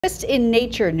Just in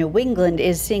nature, New England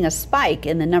is seeing a spike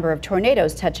in the number of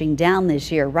tornadoes touching down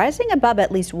this year, rising above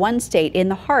at least one state in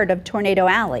the heart of Tornado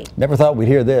Alley. Never thought we'd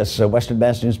hear this. Western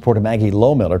Mass News reporter Maggie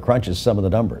Lohmiller crunches some of the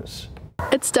numbers.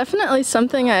 It's definitely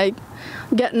something I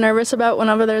get nervous about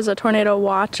whenever there's a tornado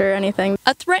watch or anything.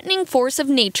 A threatening force of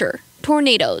nature,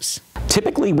 tornadoes.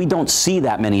 Typically, we don't see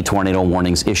that many tornado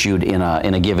warnings issued in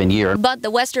a given year. But the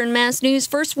Western Mass News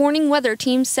First Warning Weather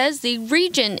Team says the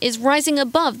region is rising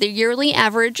above the yearly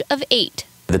average of 8.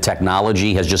 The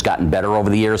technology has just gotten better over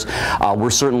the years. We're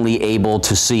certainly able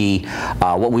to see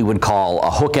what we would call a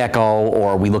hook echo,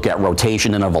 or we look at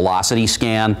rotation in a velocity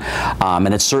scan.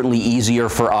 And it's certainly easier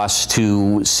for us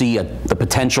to see the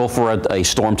potential for a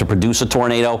storm to produce a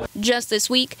tornado. Just this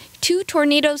week, 2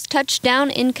 tornadoes touched down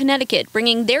in Connecticut,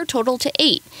 bringing their total to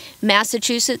 8.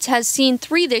 Massachusetts has seen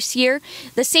 3 this year,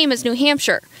 the same as New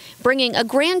Hampshire, bringing a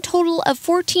grand total of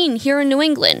 14 here in New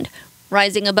England,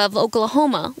 rising above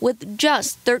Oklahoma with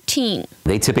just 13.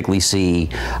 They typically see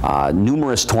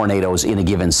numerous tornadoes in a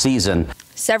given season.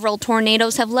 Several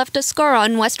tornadoes have left a scar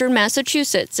on western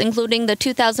Massachusetts, including the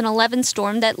 2011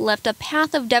 storm that left a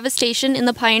path of devastation in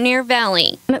the Pioneer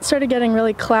Valley. And it started getting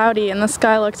really cloudy and the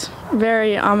sky looked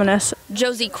very ominous.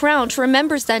 Josie Crouch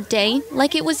remembers that day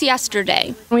like it was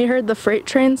yesterday. We heard the freight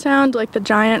train sound, like the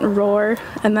giant roar,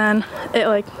 and then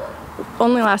it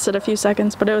only lasted a few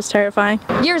seconds, but it was terrifying.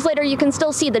 Years later, you can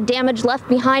still see the damage left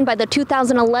behind by the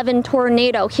 2011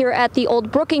 tornado. Here at the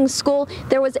old Brookings School,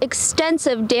 there was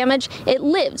extensive damage. It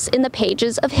lives in the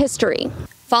pages of history.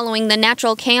 Following the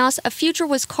natural chaos, a future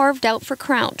was carved out for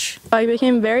Crouch. I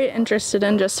became very interested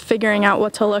in just figuring out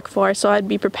what to look for so I'd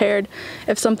be prepared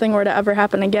if something were to ever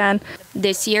happen again.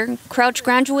 This year, Crouch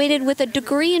graduated with a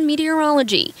degree in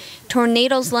meteorology.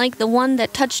 Tornadoes like the one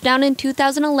that touched down in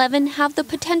 2011 have the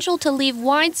potential to leave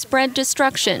widespread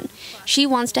destruction. She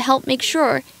wants to help make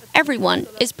sure everyone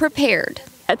is prepared.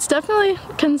 It definitely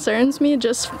concerns me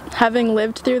just having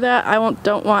lived through that. I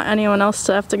don't want anyone else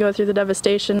to have to go through the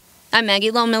devastation. I'm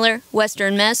Maggie Lohmiller,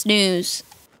 Western Mass News.